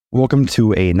Welcome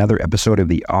to another episode of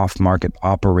the Off Market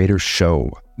Operator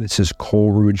Show. This is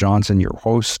Cole Rue Johnson, your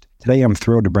host. Today I'm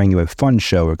thrilled to bring you a fun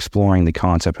show exploring the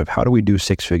concept of how do we do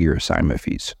six-figure assignment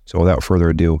fees. So without further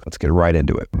ado, let's get right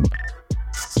into it.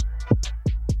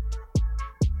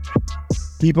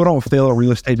 People don't fail at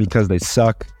real estate because they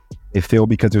suck. They fail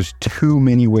because there's too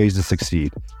many ways to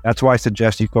succeed. That's why I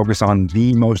suggest you focus on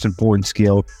the most important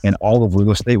skill in all of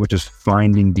real estate, which is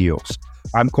finding deals.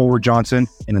 I'm Cole Rue Johnson,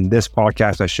 and in this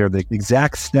podcast, I share the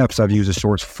exact steps I've used to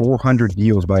source 400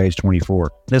 deals by age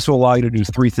 24. This will allow you to do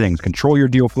three things: control your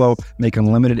deal flow, make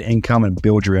unlimited income, and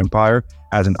build your empire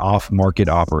as an off-market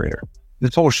operator.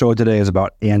 This whole show today is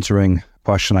about answering a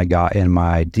question I got in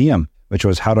my DM, which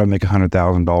was, how do I make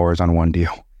 $100,000 on one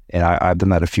deal? And I've done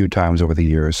that a few times over the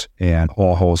years, and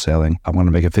all wholesaling. I want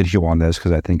to make a video on this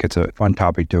because I think it's a fun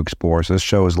topic to explore. So this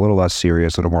show is a little less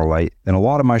serious, a little more light than a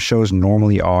lot of my shows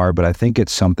normally are, but I think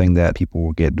it's something that people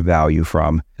will get value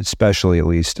from, especially at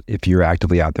least if you're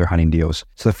actively out there hunting deals.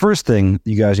 So the first thing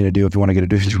you guys need to do if you want to get a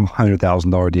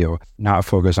 $100,000 deal, not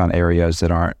focus on areas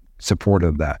that aren't supportive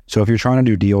of that. So if you're trying to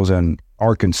do deals in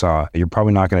Arkansas, you're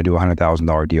probably not going to do a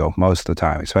 $100,000 deal most of the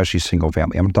time, especially single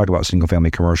family. I'm going to talk about single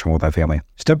family, commercial, multifamily.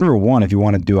 Step number one, if you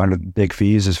want to do 100 big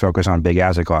fees, is focus on big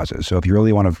asset classes. So if you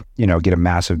really want to, get a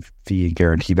massive fee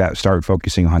guarantee, that start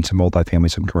focusing on some multifamily,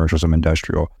 some commercial, some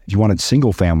industrial. If you wanted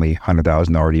single family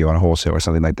 $100,000 deal on a wholesale or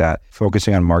something like that,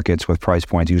 focusing on markets with price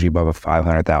points usually above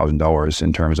 $500,000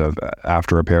 in terms of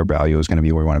after repair value is going to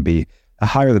be where you want to be. The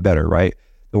higher the better, right?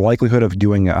 The likelihood of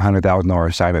doing a $100,000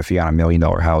 assignment fee on a $1 million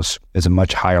house is a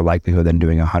much higher likelihood than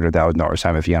doing a $100,000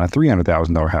 assignment fee on a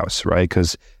 $300,000 house, right?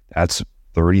 Because that's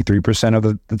 33% of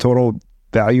the total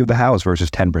value of the house versus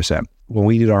 10%. When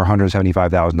we did our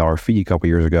 $175,000 fee a couple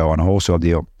years ago on a wholesale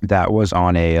deal, that was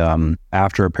on a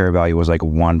after repair value was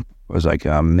like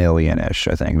a million-ish,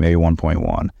 I think, maybe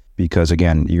 1.1. Because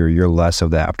again, you're less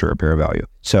of the after repair value.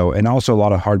 So, and also a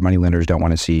lot of hard money lenders don't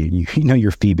want to see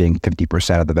your fee being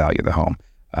 50% of the value of the home.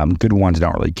 Good ones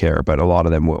don't really care, but a lot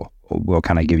of them will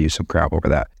kind of give you some crap over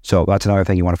that. So that's another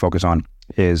thing you want to focus on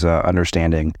is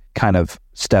understanding kind of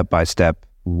step by step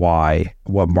what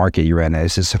market you're in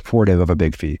is supportive of a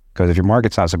big fee. Because if your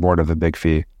market's not supportive of a big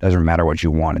fee, it doesn't matter what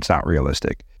you want. It's not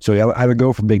realistic. So you either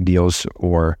go for big deals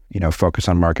or focus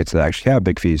on markets that actually have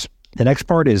big fees. The next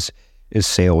part is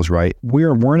sales, right?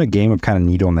 We're in a game of kind of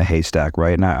needle in the haystack,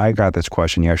 right? And I got this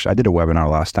question yesterday. I did a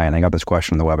webinar last night, and I got this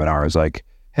question in the webinar. It's like,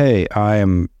 hey,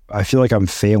 I feel like I'm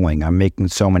failing. I'm making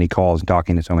so many calls and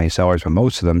talking to so many sellers, but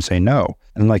most of them say no.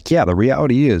 And I'm like, yeah, the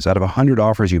reality is out of 100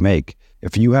 offers you make,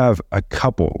 if you have a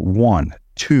couple, 1,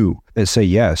 2 that say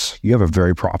yes, you have a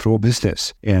very profitable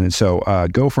business. And so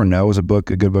Go for No is a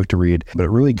good book to read, but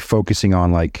really focusing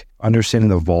on like understanding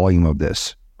the volume of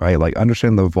this, right? Like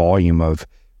understanding the volume of,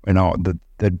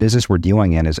 the business we're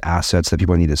dealing in is assets that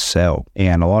people need to sell.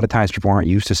 And a lot of times people aren't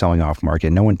used to selling off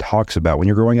market. No one talks about, when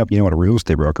you're growing up, you know what a real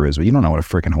estate broker is, but you don't know what a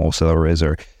freaking wholesaler is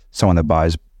or someone that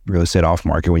buys real estate off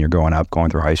market when you're growing up,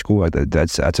 going through high school. Like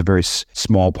that's a very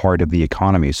small part of the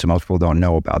economy. So most people don't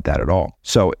know about that at all.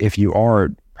 So if you are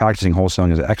practicing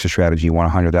wholesaling as an exit strategy, you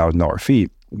want a $100,000 fee,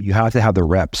 you have to have the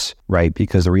reps, right?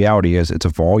 Because the reality is it's a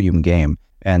volume game.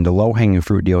 And the low-hanging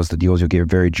fruit deals, the deals you'll get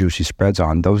very juicy spreads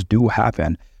on, those do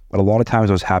happen. But a lot of times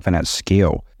those happen at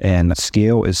scale, and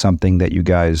scale is something that you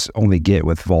guys only get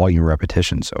with volume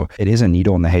repetition. So it is a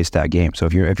needle in the haystack game. So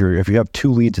if you have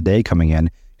 2 leads a day coming in,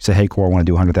 you say, hey, Core, I want to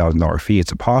do a $100,000 fee.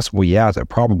 It's a possible yeah, it's a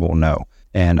probable no.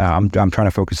 And I'm trying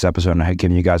to focus this episode on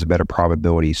giving you guys a better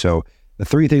probability. So the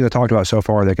 3 things I talked about so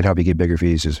far that could help you get bigger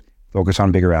fees is focus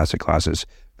on bigger asset classes,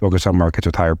 focus on markets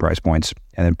with higher price points,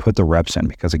 and then put the reps in,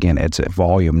 because again, it's a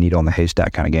volume needle in the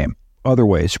haystack kind of game. Other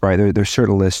ways, right? There's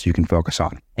certain lists you can focus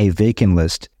on. A vacant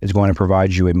list is going to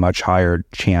provide you a much higher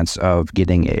chance of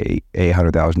getting a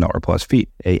 $100,000 plus fee.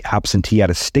 A absentee out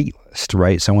of state list,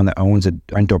 right? Someone that owns a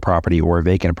rental property or a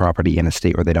vacant property in a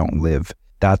state where they don't live.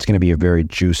 That's going to be a very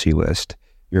juicy list.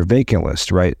 Your vacant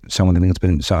list, right? Someone that's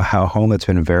been a home that's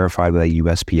been verified with a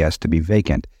USPS to be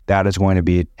vacant. That is going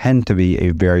to tend to be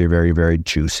a very, very, very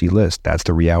juicy list. That's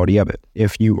the reality of it.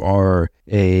 If you are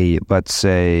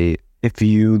if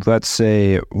you, let's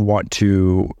say, want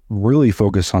to really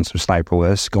focus on some sniper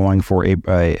lists, going for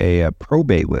a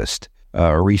probate list,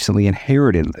 a recently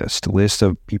inherited list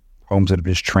of homes that have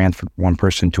just transferred one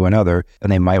person to another,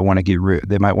 and they might want to get rid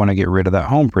of that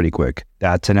home pretty quick.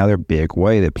 That's another big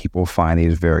way that people find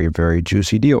these very, very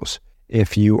juicy deals.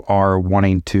 If you are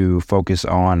wanting to focus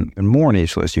on a more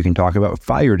niche list, you can talk about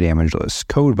fire damage lists,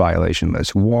 code violation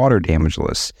lists, water damage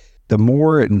lists. The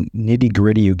more nitty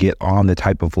gritty you get on the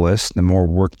type of list, the more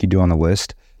work you do on the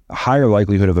list, the higher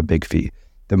likelihood of a big fee.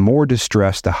 The more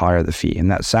distressed, the higher the fee. And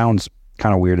that sounds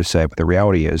kind of weird to say, but the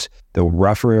reality is the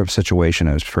rougher of situation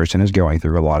a person is going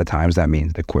through, a lot of times that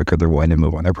means the quicker they're willing to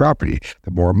move on their property,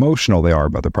 the more emotional they are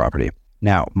about the property.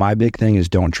 Now, my big thing is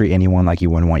don't treat anyone like you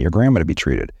wouldn't want your grandma to be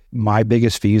treated. My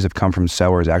biggest fees have come from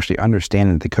sellers actually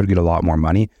understanding that they could get a lot more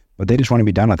money, but they just want to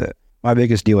be done with it. My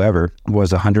biggest deal ever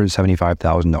was a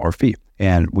 $175,000 fee.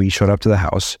 And we showed up to the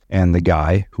house, and the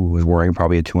guy, who was wearing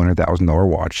probably a $200,000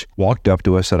 watch, walked up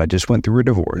to us, said, I just went through a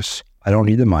divorce. I don't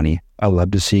need the money. I love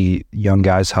to see young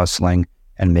guys hustling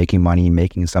and making money,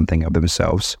 making something of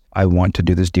themselves. I want to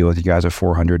do this deal with you guys at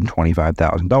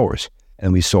 $425,000.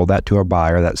 And we sold that to a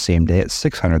buyer that same day at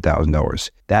 $600,000.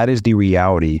 That is the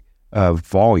reality of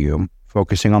volume,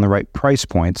 focusing on the right price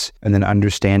points, and then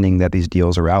understanding that these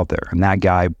deals are out there. And that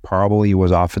guy probably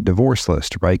was off a divorce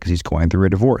list, right? Because he's going through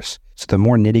a divorce. So the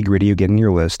more nitty gritty you get in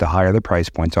your list, the higher the price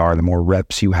points are, the more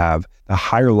reps you have, the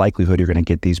higher likelihood you're going to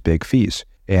get these big fees.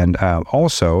 And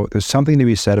also, there's something to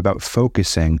be said about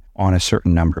focusing on a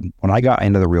certain number. When I got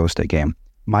into the real estate game,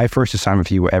 my first assignment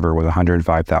fee ever was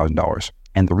 $105,000.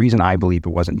 And the reason I believe it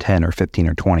wasn't 10 or 15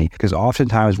 or 20, because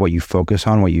oftentimes what you focus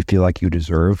on, what you feel like you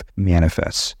deserve,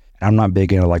 manifests. And I'm not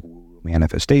big into like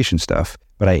manifestation stuff,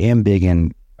 but I am big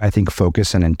in, I think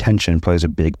focus and intention plays a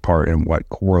big part in what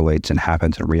correlates and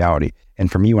happens in reality. And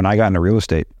for me, when I got into real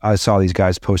estate, I saw these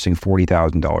guys posting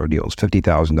 $40,000 deals,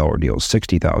 $50,000 deals,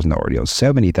 $60,000 deals,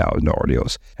 $70,000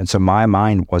 deals. And so my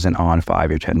mind wasn't on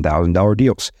 $5,000 or $10,000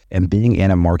 deals. And being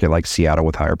in a market like Seattle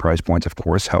with higher price points, of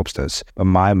course, helps us. But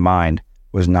my mind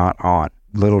was not on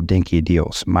little dinky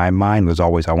deals. My mind was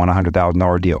always, I want a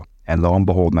 $100,000 deal. And lo and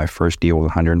behold, my first deal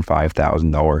was a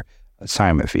 $105,000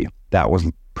 assignment fee. That was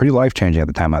pretty life-changing at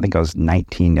the time. I think I was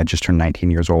 19. I just turned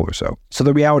 19 years old or so. So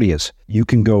the reality is you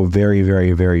can go very,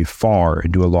 very, very far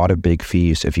and do a lot of big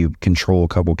fees if you control a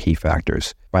couple key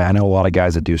factors. Right? I know a lot of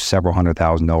guys that do several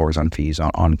 $100,000 on fees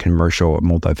on commercial,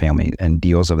 multifamily, and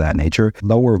deals of that nature.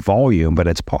 Lower volume, but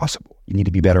it's possible. You need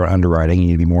to be better at underwriting. You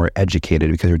need to be more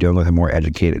educated because you're dealing with a more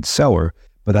educated seller.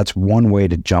 But that's one way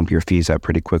to jump your fees up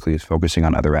pretty quickly, is focusing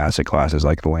on other asset classes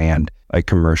like land, like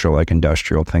commercial, like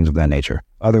industrial, things of that nature.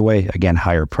 Other way, again,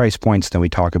 higher price points. Then we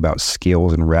talk about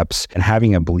skills and reps and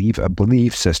having a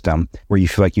belief system where you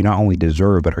feel like you not only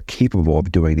deserve, but are capable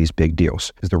of doing these big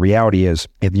deals. Because the reality is,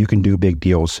 if you can do big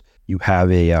deals, you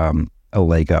have a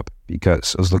leg up,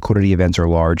 because those liquidity events are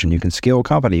large and you can scale a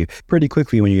company pretty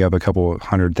quickly when you have a couple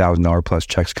 $100,000 plus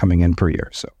checks coming in per year.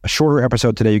 So a shorter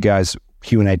episode today, you guys.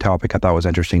 Q&A topic I thought was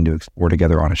interesting to explore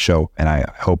together on a show, and I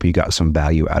hope you got some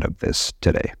value out of this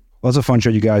today. Well, it's a fun show,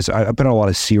 you guys. I've been on a lot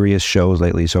of serious shows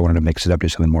lately, so I wanted to mix it up to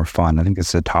something more fun. I think this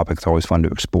is a topic that's always fun to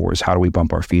explore, is how do we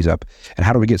bump our fees up, and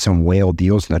how do we get some whale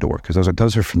deals in the door, because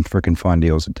those are some freaking fun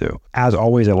deals to do. As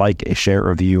always, I like a share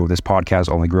review. This podcast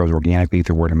only grows organically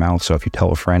through word of mouth, so if you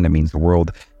tell a friend, it means the world.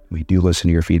 We do listen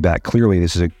to your feedback. Clearly,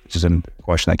 this is a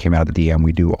question that came out of the DM.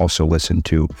 We do also listen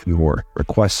to your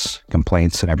requests,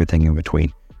 complaints, and everything in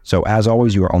between. So as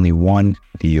always, you are only one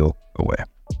deal away.